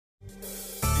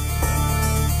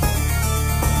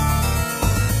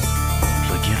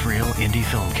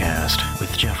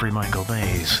Jeffrey Michael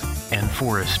Mays and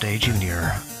Forrest Day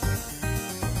Jr.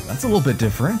 That's a little bit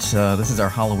different. This is our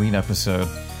Halloween episode.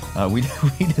 We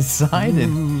decided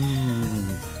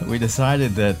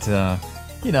that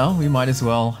we might as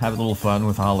well have a little fun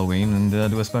with Halloween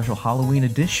and do a special Halloween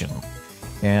edition.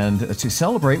 And to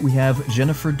celebrate, we have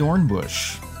Jennifer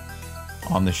Dornbush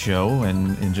on the show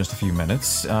in just a few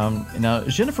minutes. Now,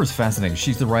 Jennifer's fascinating.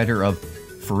 She's the writer of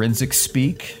Forensic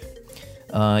Speak.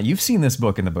 You've seen this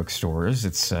book in the bookstores.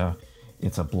 It's a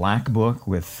black book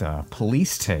with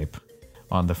police tape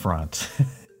on the front.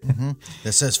 Mm-hmm.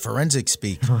 That says Forensic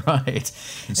Speak. Right.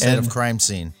 Instead of crime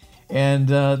scene. And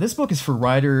this book is for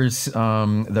writers that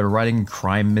are writing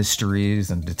crime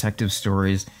mysteries and detective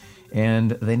stories,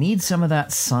 and they need some of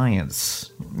that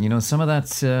science, some of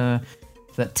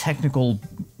that technical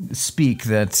speak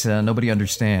that nobody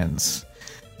understands.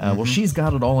 Well, she's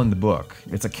got it all in the book.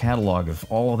 It's a catalog of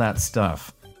all of that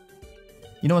stuff.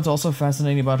 What's also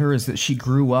fascinating about her is that she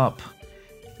grew up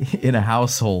in a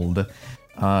household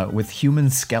with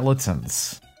human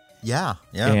skeletons. Yeah.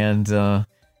 And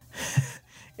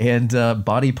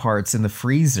body parts in the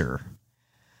freezer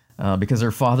because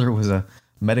her father was a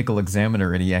medical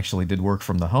examiner and he actually did work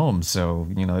from the home. So,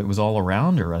 it was all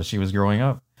around her as she was growing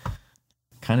up.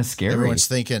 Kind of scary. Everyone's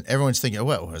thinking,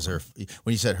 what was her,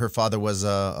 when you said her father was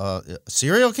a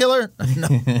serial killer?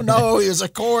 No, he was a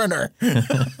coroner.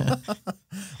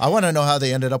 I want to know how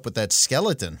they ended up with that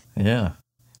skeleton. Yeah.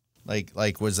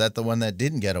 Like, was that the one that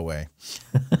didn't get away?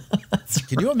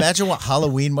 Can you imagine what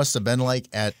Halloween must have been like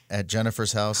at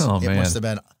Jennifer's house? Oh, it man.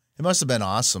 It must have been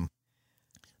awesome.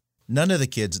 None of the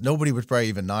kids, nobody would probably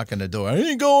even knock on the door. I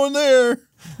ain't going there.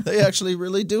 They actually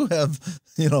really do have,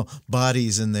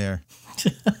 bodies in there.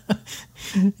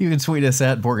 You can tweet us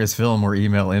at Borges Film or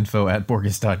email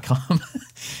info@borges.com.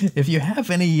 If you have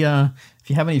any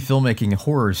filmmaking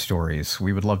horror stories,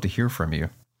 we would love to hear from you.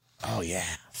 Oh, yeah.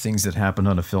 Things that happen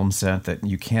on a film set that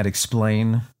you can't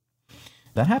explain.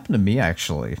 That happened to me,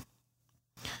 actually.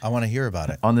 I want to hear about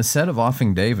it. On the set of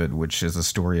Offing David, which is a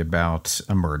story about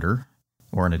a murder,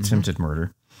 or an attempted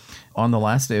murder, on the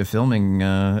last day of filming,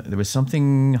 there was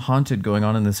something haunted going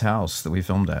on in this house that we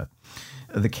filmed at.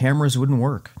 The cameras wouldn't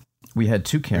work. We had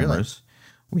two cameras.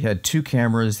 Really? We had two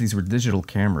cameras. These were digital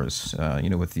cameras,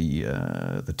 with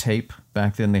the tape.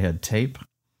 Back then they had tape.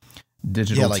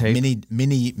 Digital tape.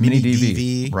 Mini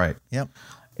DV. Right. Yep.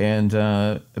 And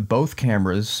both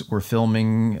cameras were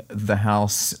filming the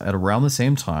house at around the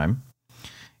same time.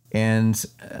 And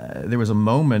there was a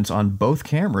moment on both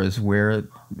cameras where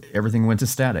everything went to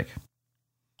static.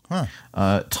 Huh.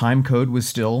 Time code was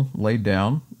still laid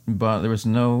down, but there was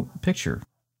no picture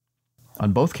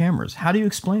on both cameras. How do you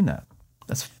explain that?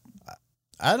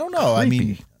 I don't know. Creepy. I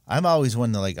mean, I'm always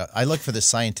one that I look for the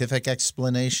scientific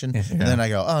explanation, and then I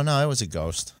go, oh no, it was a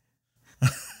ghost. I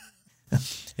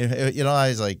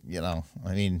was like,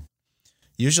 I mean,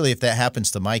 usually if that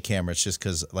happens to my camera, it's just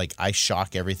because I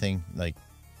shock everything. Like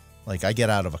I get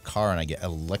out of a car and I get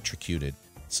electrocuted.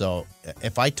 So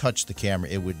if I touched the camera,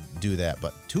 it would do that.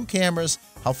 But two cameras,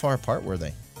 how far apart were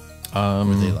they?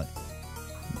 Were they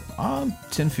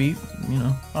 10 feet,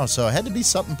 Oh, so it had to be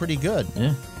something pretty good.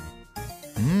 Yeah.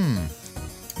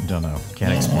 Don't know.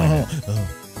 Can't explain it.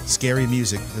 Scary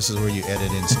music. This is where you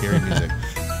edit in scary music.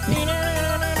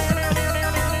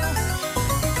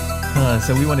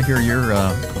 So we want to hear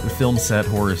your film set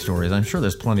horror stories. I'm sure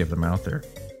there's plenty of them out there.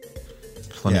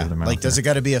 Does it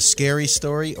got to be a scary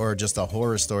story or just a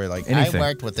horror story? Anything. I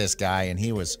worked with this guy and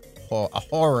he was a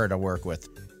horror to work with.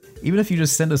 Even if you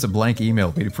just send us a blank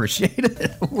email, we'd appreciate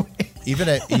it.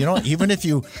 Even if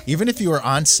you were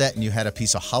on set and you had a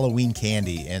piece of Halloween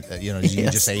candy and you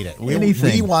just ate it.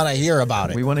 We want to hear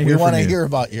about it. We want to hear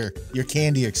about your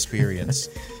candy experience.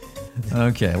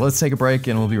 Okay, let's take a break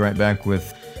and we'll be right back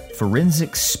with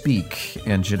Forensic Speak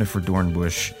and Jennifer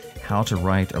Dornbush, how to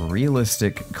write a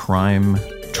realistic crime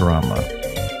drama.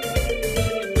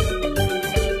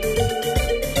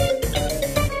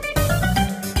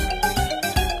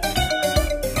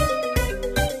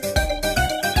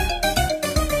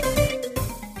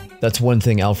 That's one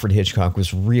thing Alfred Hitchcock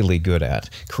was really good at,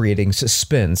 creating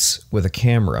suspense with a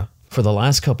camera. For the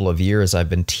last couple of years, I've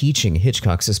been teaching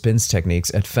Hitchcock suspense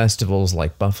techniques at festivals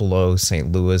like Buffalo,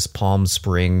 St. Louis, Palm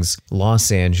Springs, Los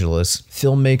Angeles.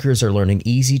 Filmmakers are learning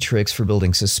easy tricks for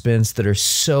building suspense that are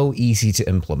so easy to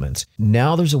implement.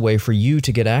 Now there's a way for you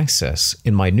to get access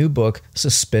in my new book,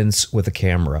 Suspense with a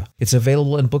Camera. It's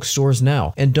available in bookstores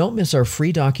now. And don't miss our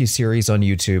free docuseries on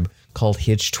YouTube called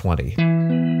Hitch 20.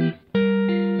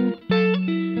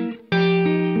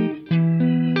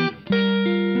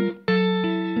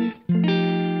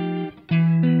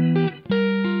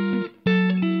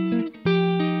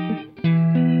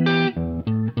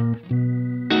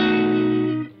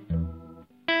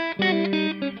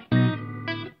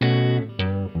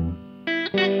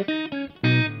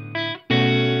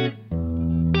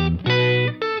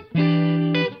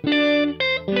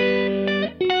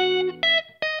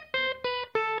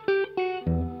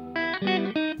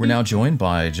 We're now joined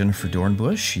by Jennifer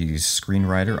Dornbush. She's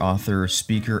screenwriter, author,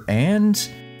 speaker, and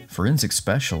forensic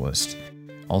specialist.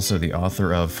 Also the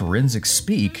author of Forensic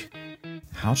Speak,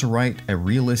 How to Write a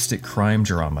Realistic Crime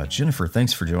Drama. Jennifer,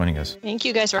 thanks for joining us. Thank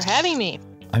you guys for having me.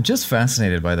 I'm just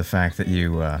fascinated by the fact that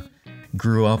you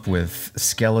grew up with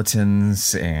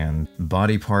skeletons and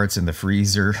body parts in the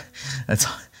freezer.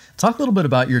 Talk a little bit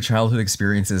about your childhood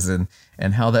experiences and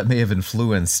how that may have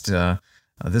influenced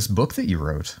this book that you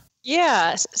wrote.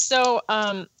 Yeah. So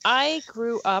I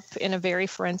grew up in a very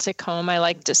forensic home. I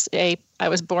like to say I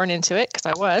was born into it because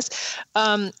I was.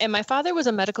 And my father was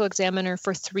a medical examiner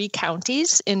for 3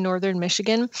 counties in northern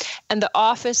Michigan. And the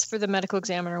office for the medical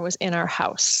examiner was in our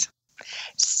house.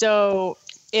 So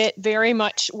it very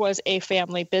much was a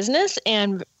family business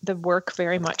and the work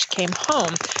very much came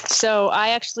home. So I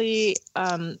actually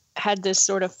had this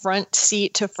sort of front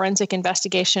seat to forensic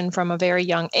investigation from a very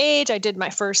young age. I did my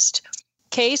first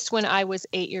case when I was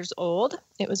 8 years old.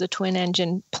 It was a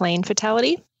twin-engine plane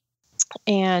fatality.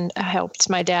 And I helped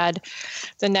my dad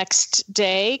the next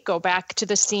day go back to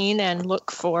the scene and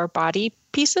look for body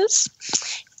pieces.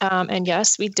 And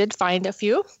yes, we did find a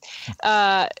few.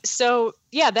 So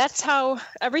yeah, that's how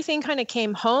everything kind of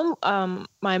came home.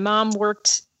 My mom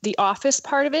worked the office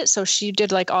part of it. So she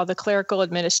did like all the clerical,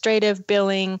 administrative,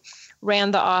 billing,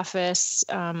 ran the office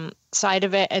side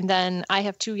of it. And then I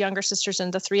have 2 younger sisters,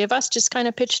 and the 3 of us just kind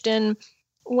of pitched in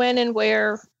when and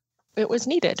where it was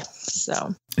needed.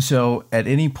 So at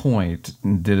any point,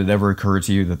 did it ever occur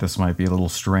to you that this might be a little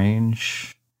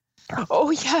strange? Oh,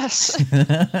 yes.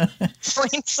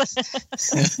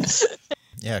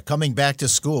 Yeah, coming back to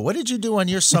school. What did you do on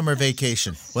your summer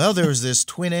vacation? Well, there was this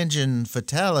twin-engine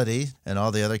fatality, and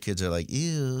all the other kids are like,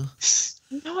 ew.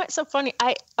 You know what's so funny?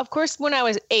 Of course, when I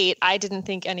was 8, I didn't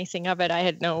think anything of it. I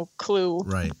had no clue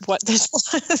what this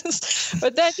was.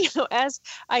 But then, as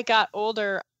I got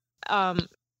older,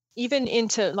 even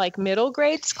into like middle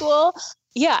grade school,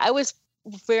 yeah, I was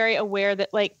very aware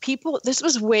that like people, this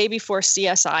was way before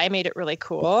CSI made it really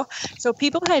cool. So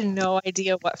people had no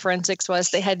idea what forensics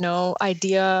was. They had no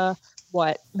idea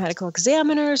what medical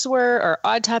examiners were or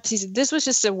autopsies. This was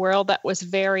just a world that was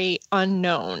very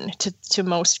unknown to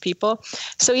most people.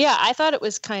 So yeah, I thought it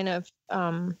was kind of,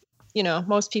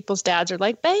 most people's dads are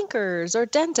like bankers or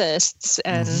dentists,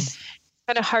 and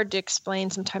kind of hard to explain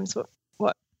sometimes what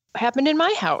happened in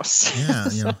my house.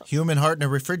 Yeah, human heart in a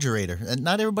refrigerator. And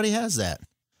not everybody has that.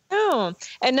 No.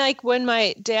 And like when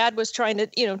my dad was trying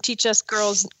to, teach us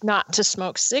girls not to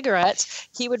smoke cigarettes,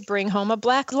 he would bring home a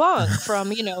black lung from,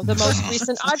 the most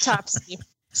recent autopsy.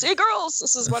 See, girls,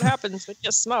 this is what happens when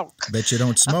you smoke. Bet you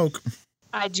don't smoke.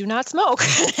 I do not smoke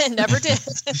and never did.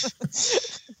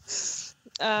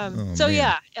 A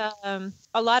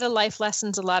lot of life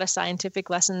lessons, a lot of scientific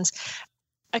lessons.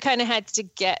 I kind of had to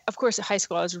of course, at high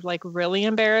school, I was like really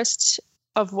embarrassed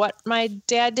of what my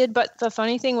dad did. But the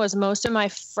funny thing was most of my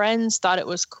friends thought it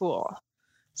was cool.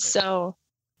 So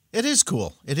it is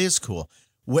cool. It is cool.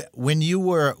 When you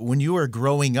were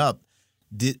growing up,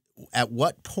 at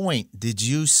what point did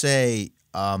you say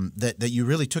that you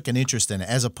really took an interest in it,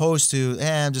 as opposed to,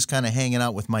 I'm just kind of hanging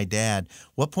out with my dad?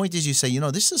 What point did you say,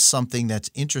 this is something that's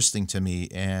interesting to me,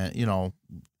 and,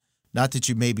 not that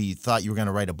you maybe thought you were going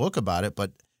to write a book about it,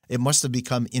 but it must have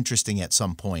become interesting at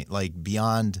some point, like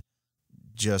beyond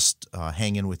just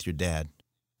hanging with your dad.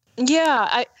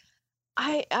 Yeah,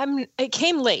 it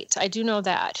came late. I do know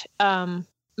that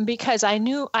because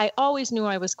I always knew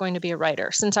I was going to be a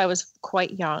writer since I was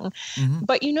quite young. Mm-hmm.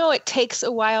 But it takes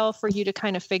a while for you to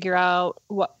kind of figure out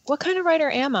what kind of writer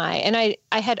am I? And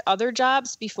I had other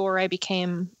jobs before I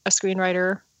became a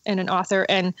screenwriter and an author,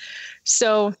 and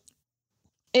so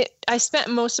I spent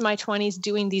most of my 20s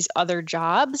doing these other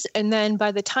jobs. And then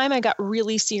by the time I got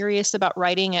really serious about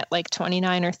writing at like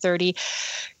 29 or 30,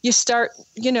 you start,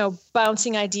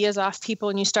 bouncing ideas off people,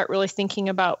 and you start really thinking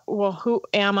about, well, who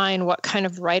am I and what kind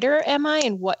of writer am I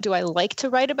and what do I like to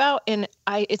write about? And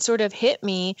it sort of hit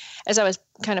me as I was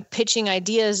kind of pitching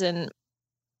ideas and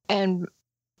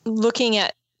looking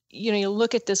at, you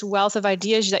look at this wealth of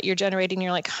ideas that you're generating, and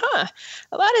you're like,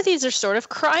 a lot of these are sort of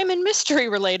crime and mystery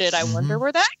related. I wonder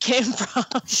where that came from.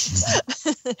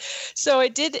 So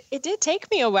it did take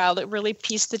me a while to really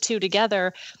piece the two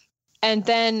together. And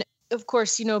then, of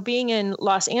course, being in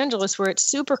Los Angeles, where it's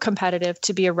super competitive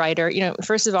to be a writer,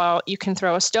 first of all, you can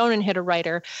throw a stone and hit a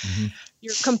writer. Mm-hmm.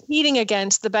 You're competing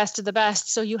against the best of the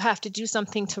best. So you have to do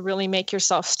something to really make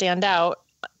yourself stand out,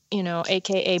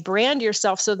 AKA brand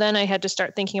yourself. So then I had to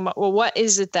start thinking about, well, what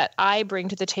is it that I bring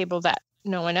to the table that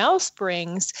no one else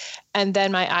brings. And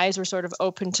then my eyes were sort of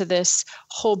open to this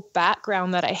whole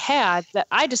background that I had that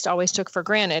I just always took for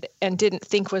granted and didn't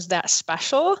think was that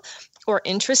special or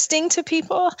interesting to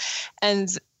people. And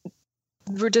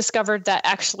we discovered that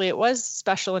actually it was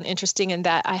special and interesting, and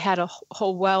that I had a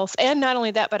whole wealth. And not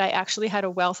only that, but I actually had a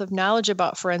wealth of knowledge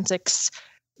about forensics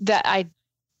that I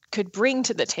could bring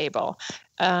to the table.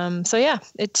 So yeah,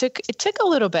 it took a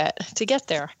little bit to get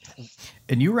there.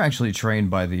 And you were actually trained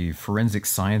by the Forensic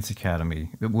Science Academy.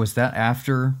 Was that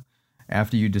after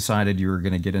you decided you were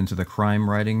going to get into the crime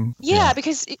writing? Yeah,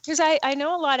 because I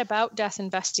know a lot about death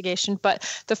investigation,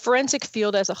 but the forensic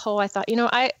field as a whole, I thought,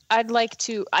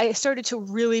 I started to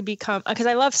really become, because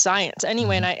I love science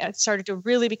anyway, and I started to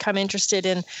really become interested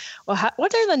in, well,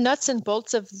 what are the nuts and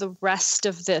bolts of the rest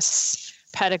of this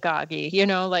pedagogy?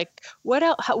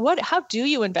 How do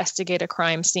you investigate a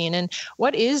crime scene, and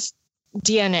what is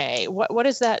DNA? What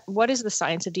is that? What is the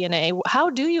science of DNA? How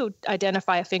do you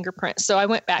identify a fingerprint? So I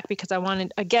went back because I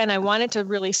wanted to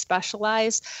really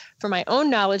specialize for my own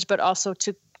knowledge, but also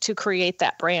to create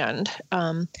that brand.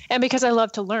 And because I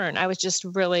love to learn, I was just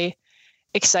really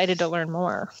excited to learn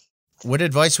more. What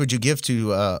advice would you give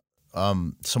to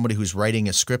somebody who's writing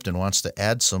a script and wants to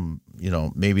add some,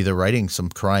 maybe they're writing some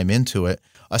crime into it,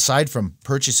 aside from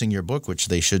purchasing your book, which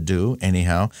they should do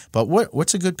anyhow? But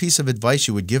what's a good piece of advice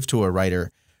you would give to a writer,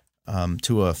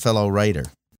 to a fellow writer?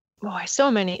 Boy,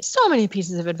 so many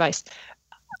pieces of advice.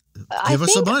 Give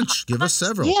us a bunch. Give us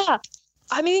several. Yeah.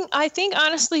 I think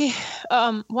honestly,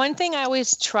 one thing I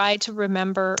always try to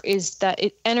remember is that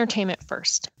entertainment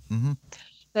first. Mm-hmm.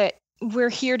 That we're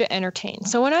here to entertain.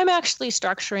 So when I'm actually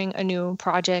structuring a new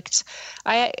project,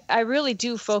 I really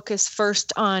do focus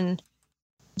first on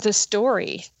the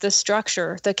story, the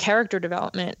structure, the character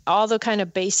development, all the kind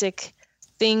of basic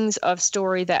things of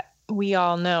story that we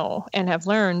all know and have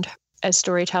learned as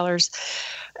storytellers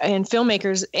and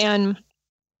filmmakers. And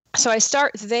so I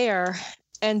start there,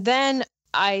 and then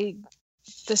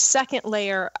the second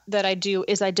layer that I do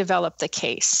is I develop the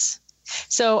case.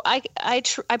 So I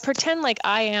pretend like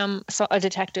I am a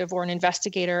detective or an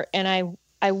investigator, and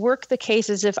I work the case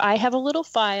as if I have a little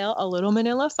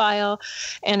manila file,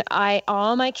 and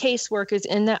all my casework is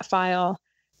in that file.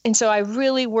 And so I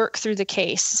really work through the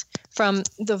case from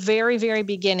the very, very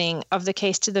beginning of the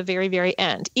case to the very, very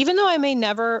end. Even though I may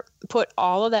never put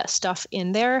all of that stuff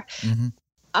in there, mm-hmm.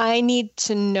 I need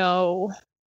to know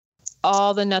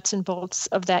all the nuts and bolts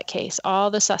of that case,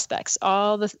 all the suspects,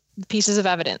 all the pieces of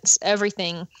evidence,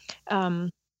 everything,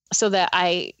 so that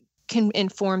I can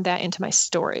inform that into my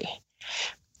story.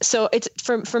 So it's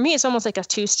for me, it's almost like a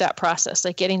two-step process,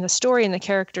 like getting the story and the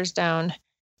characters down,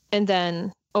 and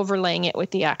then overlaying it with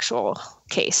the actual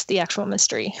case, the actual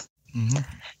mystery. Mm-hmm.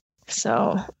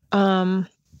 So,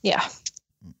 yeah.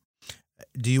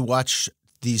 Do you watch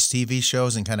these TV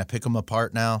shows and kind of pick them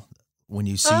apart now? When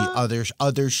you see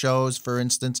other shows, for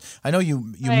instance, I know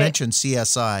you right. mentioned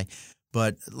CSI,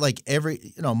 but like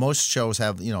most shows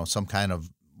have, some kind of,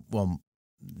 well,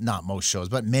 not most shows,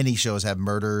 but many shows have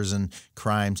murders and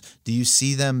crimes. Do you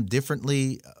see them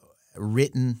differently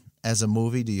written as a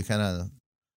movie? Do you kind of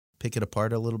pick it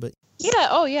apart a little bit? Yeah.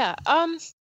 Oh, yeah.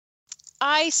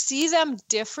 I see them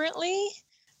differently.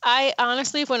 I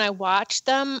honestly, when I watch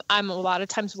them, I'm a lot of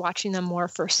times watching them more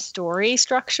for story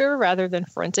structure rather than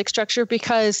forensic structure,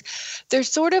 because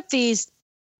there's sort of these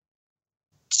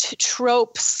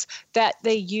tropes that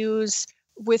they use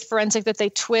with forensic that they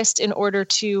twist in order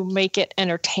to make it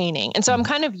entertaining. And so I'm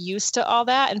kind of used to all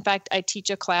that. In fact, I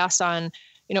teach a class on,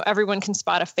 everyone can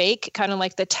spot a fake, kind of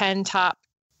like the 10 top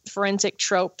forensic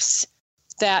tropes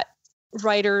that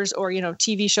writers or,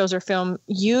 TV shows or film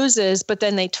uses, but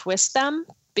then they twist them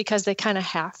because they kind of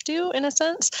have to, in a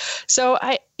sense. So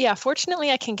fortunately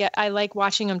I like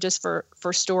watching them just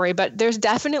for story, but there's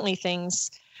definitely things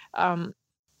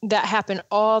that happen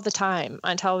all the time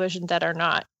on television that are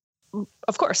not,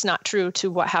 of course, not true to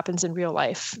what happens in real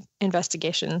life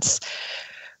investigations.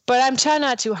 But I'm trying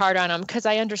not too hard on them because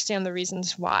I understand the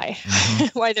reasons why,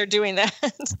 mm-hmm. why they're doing that.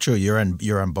 True. You're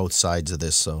on both sides of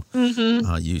this, so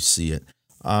mm-hmm. You see it.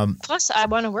 Plus, I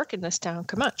want to work in this town.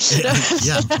 Come on.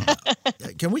 Yeah.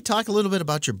 Can we talk a little bit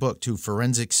about your book, too,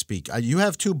 Forensic Speak? You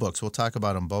have two books. We'll talk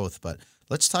about them both, but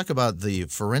let's talk about the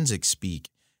Forensic Speak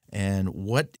and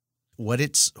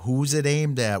who's it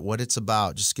aimed at, what it's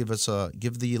about. Just give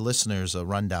the listeners a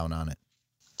rundown on it.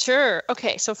 Sure.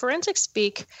 Okay. So Forensic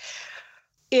Speak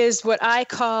is what I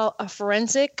call a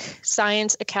forensic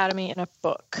science academy in a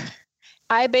book.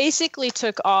 I basically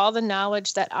took all the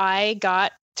knowledge that I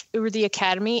got through the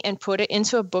academy and put it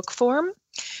into a book form,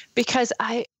 because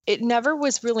it never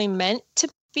was really meant to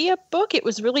be a book. It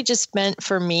was really just meant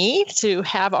for me to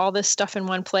have all this stuff in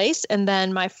one place. And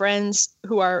then my friends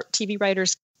who are TV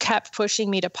writers kept pushing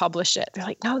me to publish it. They're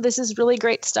like, no, this is really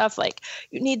great stuff. Like,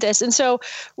 you need this. And so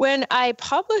when I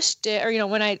published it, or,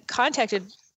 when I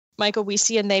contacted Michael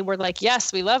Wiese and they were like,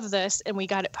 yes, we love this, and we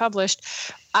got it published,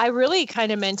 I really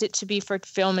kind of meant it to be for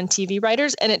film and TV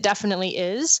writers, and it definitely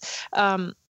is.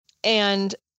 But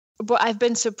I've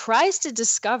been surprised to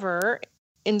discover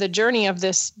in the journey of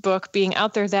this book being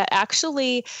out there that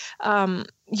actually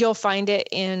you'll find it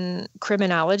in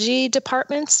criminology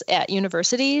departments at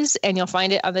universities, and you'll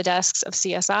find it on the desks of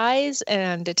CSIs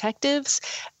and detectives.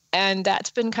 And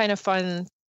that's been kind of fun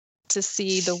to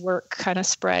see the work kind of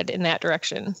spread in that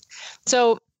direction.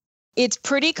 So it's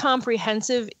pretty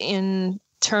comprehensive in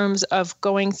terms of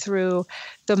going through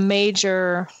the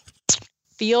major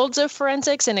fields of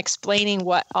forensics and explaining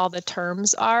what all the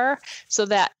terms are so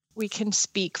that we can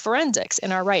speak forensics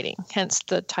in our writing, hence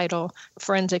the title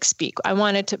Forensic Speak. I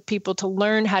wanted people to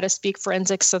learn how to speak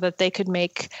forensics so that they could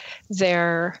make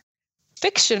their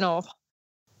fictional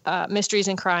mysteries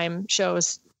and crime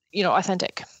shows,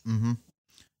 authentic. Mm-hmm.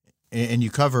 And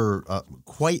you cover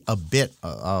quite a bit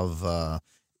of,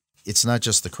 it's not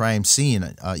just the crime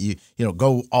scene. You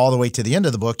go all the way to the end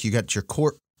of the book. You got your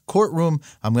courtroom.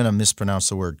 I'm going to mispronounce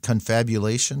the word,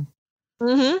 confabulation.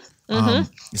 Mm-hmm.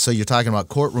 Mm-hmm. So you're talking about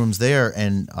courtrooms there,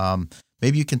 and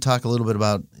maybe you can talk a little bit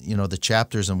about, the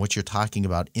chapters and what you're talking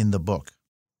about in the book.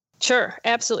 Sure,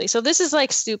 absolutely. So this is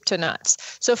like soup to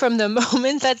nuts. So from the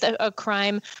moment that a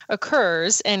crime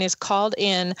occurs and is called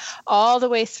in all the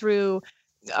way through,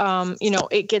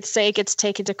 it gets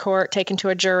taken to court, taken to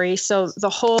a jury. So the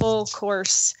whole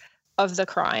course of the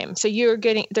crime. So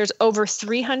there's over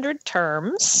 300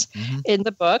 terms in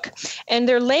the book, and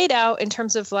they're laid out in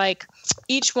terms of like,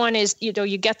 each one is,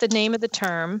 you get the name of the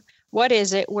term. What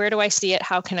is it? Where do I see it?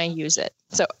 How can I use it?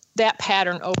 So that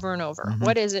pattern over and over.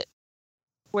 What is it?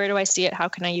 Where do I see it? How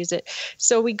can I use it?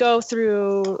 So we go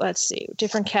through, let's see,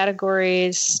 different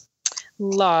categories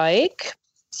like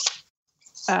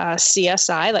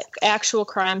CSI, like actual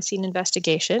crime scene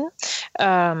investigation,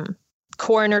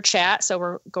 coroner chat. So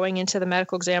we're going into the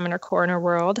medical examiner coroner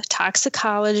world,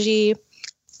 toxicology,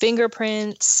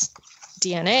 fingerprints,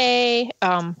 DNA,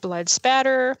 blood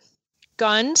spatter,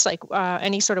 guns, like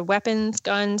any sort of weapons,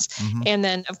 guns, and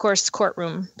then of course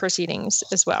courtroom proceedings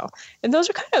as well. And those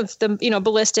are kind of the,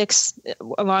 ballistics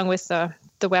along with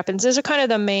the weapons. Those are kind of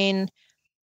the main,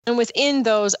 and within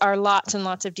those are lots and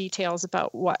lots of details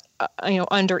about what,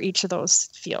 under each of those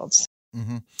fields.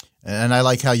 Mm-hmm. And I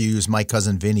like how you use My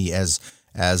Cousin Vinny as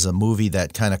a movie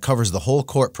that kind of covers the whole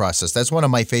court process. That's one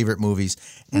of my favorite movies.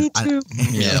 And Me too.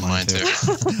 Mine too.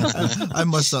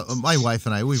 My wife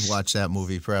and I, we've watched that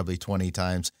movie probably 20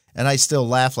 times, and I still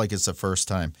laugh like it's the first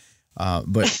time.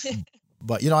 But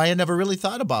I had never really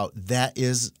thought about that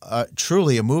is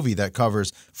truly a movie that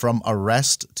covers from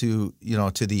arrest to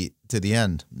the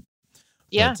end.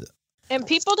 Yeah. But, and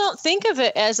people don't think of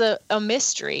it as a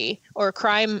mystery or a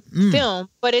crime film,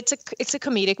 but it's a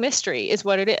comedic mystery is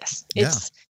what it is.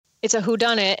 It's a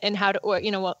whodunit, and how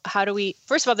do we,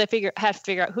 first of all, they have to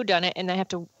figure out who done it, and they have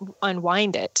to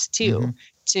unwind it too,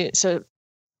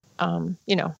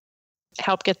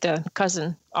 help get the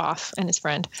cousin off and his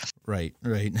friend. Right.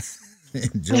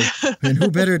 And who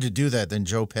better to do that than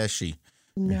Joe Pesci?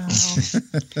 No.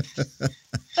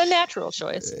 A natural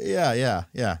choice. Yeah.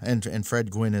 And Fred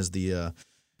Gwynn as the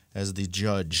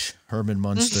judge, Herman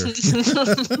Munster.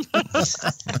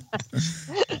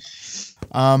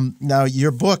 Now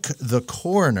your book, The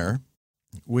Coroner,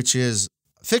 which is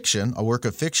fiction, a work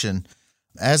of fiction,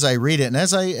 as I read it and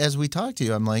as we talk to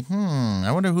you, I'm like, I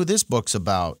wonder who this book's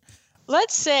about.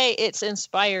 Let's say it's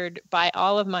inspired by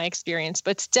all of my experience,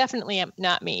 but it's definitely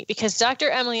not me, because Dr.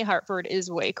 Emily Hartford is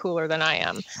way cooler than I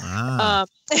am.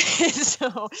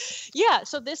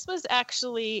 So this was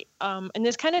actually, and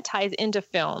this kind of ties into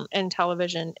film and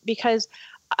television, because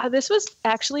this was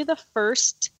actually the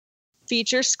first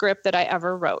feature script that I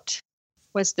ever wrote,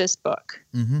 was this book.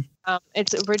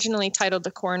 It's originally titled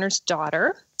The Coroner's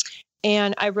Daughter.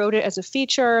 And I wrote it as a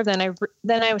feature. Then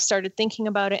I started thinking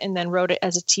about it, and then wrote it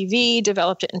as a TV,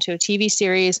 developed it into a TV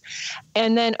series.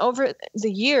 And then over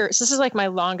the years, this is like my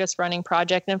longest running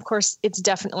project. And of course, it's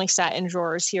definitely sat in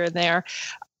drawers here and there.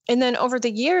 And then over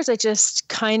the years, I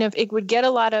just it would get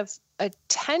a lot of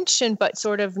attention, but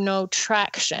sort of no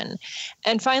traction.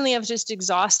 And finally, I was just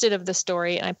exhausted of the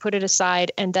story, and I put it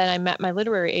aside. And then I met my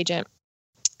literary agent,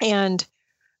 and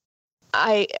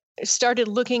I started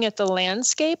looking at the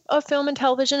landscape of film and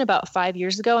television about 5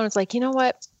 years ago. And it's like, you know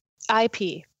what?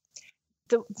 IP.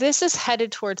 this is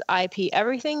headed towards IP.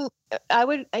 Everything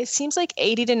it seems like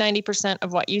 80 to 90%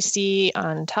 of what you see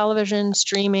on television,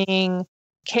 streaming,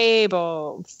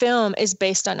 cable, film is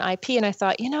based on IP. And I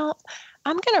thought,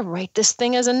 I'm going to write this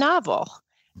thing as a novel.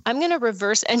 I'm going to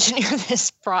reverse engineer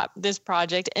this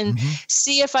project and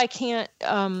see if I can't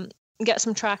get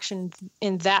some traction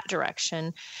in that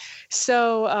direction.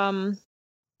 So,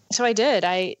 so I did.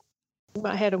 I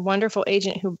had a wonderful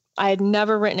agent who I had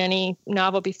never written any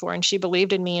novel before, and she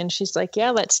believed in me, and she's like,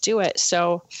 "Yeah, let's do it."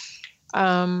 So,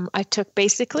 I took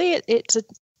basically it's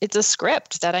a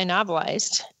script that I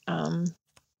novelized.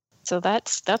 So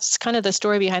that's kind of the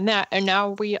story behind that. And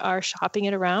now we are shopping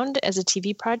it around as a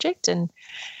TV project, and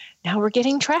now we're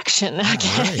getting traction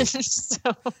again. Right.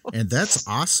 So. And that's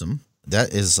awesome.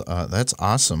 That's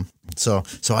awesome. So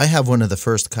I have one of the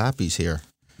first copies here.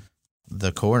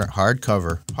 The corner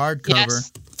hardcover,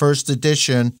 yes. First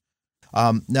edition.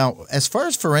 Now, as far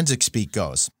as Forensic Speak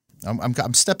goes,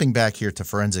 I'm stepping back here to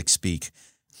Forensic Speak.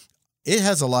 It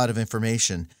has a lot of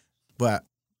information, but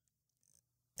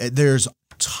there's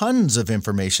tons of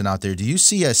information out there. Do you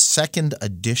see a second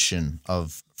edition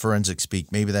of Forensic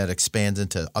Speak? Maybe that expands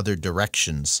into other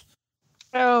directions.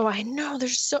 Oh, I know.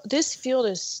 This field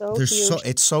is so huge.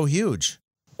 It's so huge.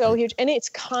 So huge, and it's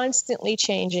constantly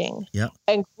changing,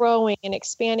 and growing and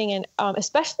expanding, and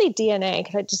especially DNA.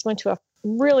 Because I just went to a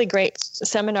really great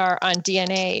seminar on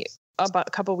DNA about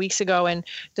a couple of weeks ago, and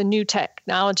the new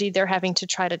technology they're having to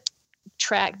try to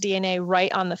track DNA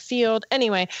right on the field.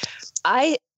 Anyway,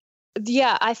 I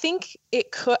think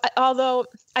it could.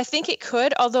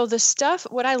 Although the stuff,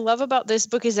 what I love about this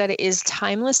book is that it is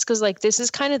timeless, because like this is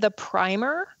kind of the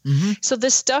primer. Mm-hmm. So the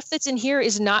stuff that's in here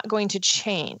is not going to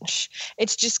change.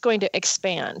 It's just going to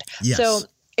expand. Yes. So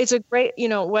it's a great,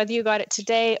 whether you got it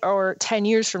today or 10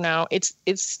 years from now, it's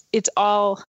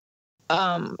all,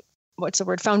 what's the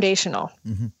word? Foundational.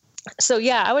 Mm-hmm. So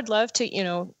yeah, I would love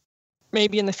to,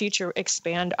 maybe in the future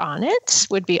expand on it.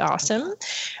 Would be awesome.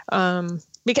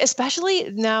 Because especially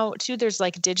now too, there's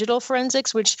like digital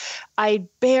forensics, which I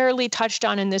barely touched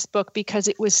on in this book because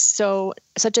it was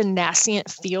such a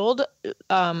nascent field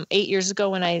 8 years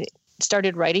ago when I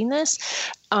started writing this.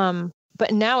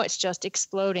 But now it's just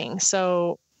exploding.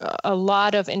 So a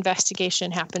lot of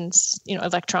investigation happens,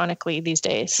 electronically these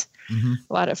days. Mm-hmm.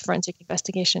 A lot of forensic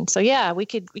investigation. So yeah, we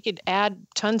could add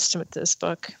tons to this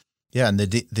book. Yeah, and the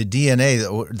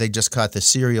DNA, they just caught the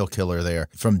serial killer there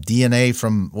from DNA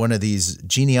from one of these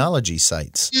genealogy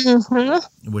sites,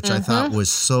 which I thought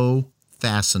was so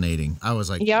fascinating. I was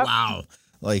like, wow.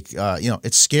 Like,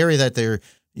 it's scary that they're,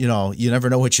 you never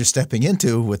know what you're stepping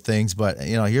into with things, but,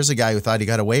 here's a guy who thought he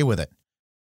got away with it.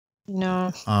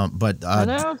 No. But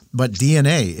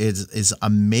DNA is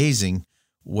amazing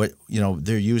what,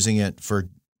 they're using it for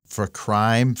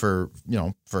crime, for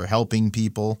helping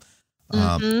people.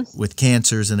 With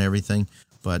cancers and everything,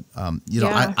 but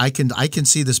I can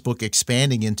see this book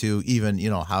expanding into even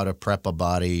how to prep a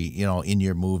body in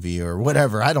your movie or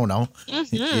whatever. I don't know,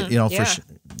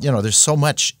 there's so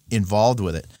much involved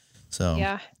with it.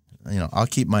 So I'll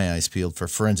keep my eyes peeled for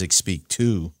Forensic Speak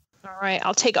too. All right,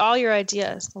 I'll take all your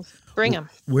ideas. Bring them.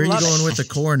 Where are you going with The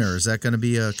Coroner? Is that going to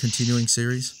be a continuing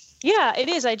series? Yeah, it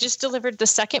is. I just delivered the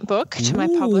second book to my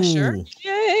publisher.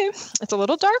 Yay! It's a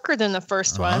little darker than the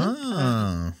first one.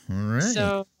 All right.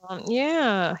 So,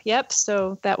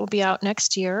 So that will be out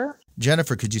next year.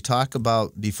 Jennifer, could you talk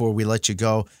about, before we let you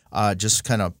go, just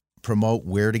kind of promote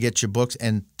where to get your books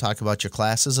and talk about your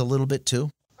classes a little bit too?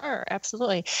 Sure,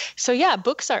 absolutely. So yeah,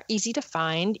 books are easy to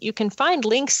find. You can find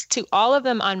links to all of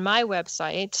them on my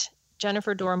website,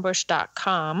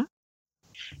 jenniferdornbush.com.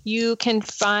 You can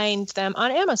find them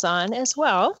on Amazon as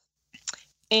well.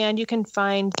 And you can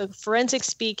find the Forensic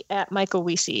Speak at Michael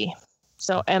Wiese.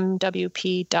 So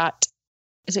MWP.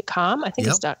 Is it com? I think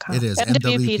it's .com. It is,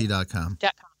 MWP.com.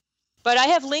 But I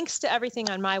have links to everything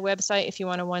on my website if you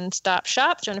want a one-stop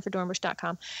shop,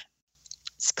 jenniferdornbush.com.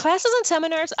 Classes and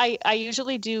seminars I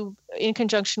usually do in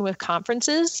conjunction with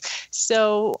conferences.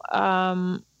 So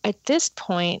at this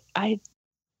point, I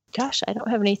don't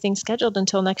have anything scheduled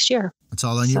until next year. It's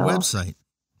all on your website.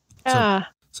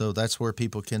 So that's where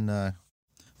people can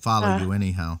follow you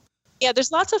anyhow. Yeah,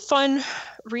 there's lots of fun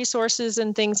resources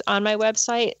and things on my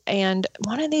website. And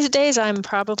one of these days, I'm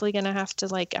probably going to have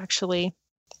to actually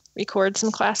record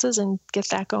some classes and get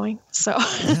that going. So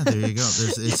yeah, there you go.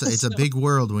 It's a big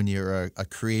world when you're a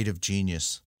creative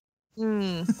genius.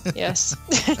 Yes.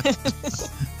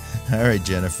 All right,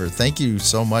 Jennifer. Thank you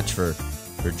so much for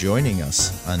joining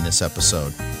us on this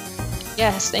episode.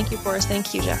 Yes, thank you, Forrest.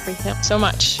 Thank you, Jeffrey, so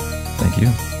much. Thank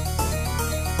you.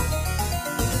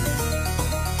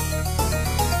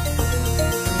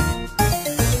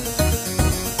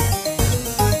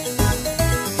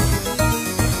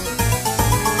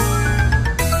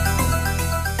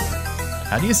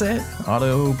 How do you say it?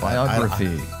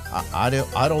 Autobiography.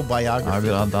 Autobiography.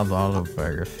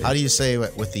 Autobiography. How do you say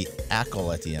it with the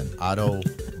ackle at the end?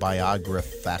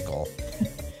 Autobiographical.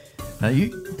 Now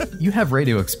you have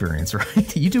radio experience,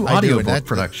 right? You do I do, audiobook and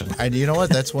production. And you know what?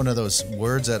 That's one of those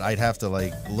words that I'd have to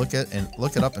like look it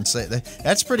up and say.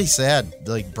 That's pretty sad.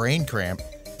 Like brain cramp.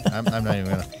 I'm not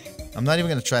even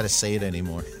gonna try to say it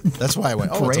anymore. That's why I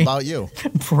went. Oh, it's about you.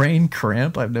 Brain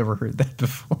cramp. I've never heard that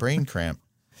before. Brain cramp.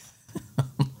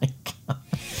 Oh my god.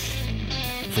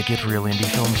 The Get Real Indie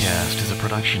Filmcast is a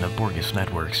production of Borges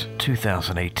Networks,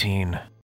 2018.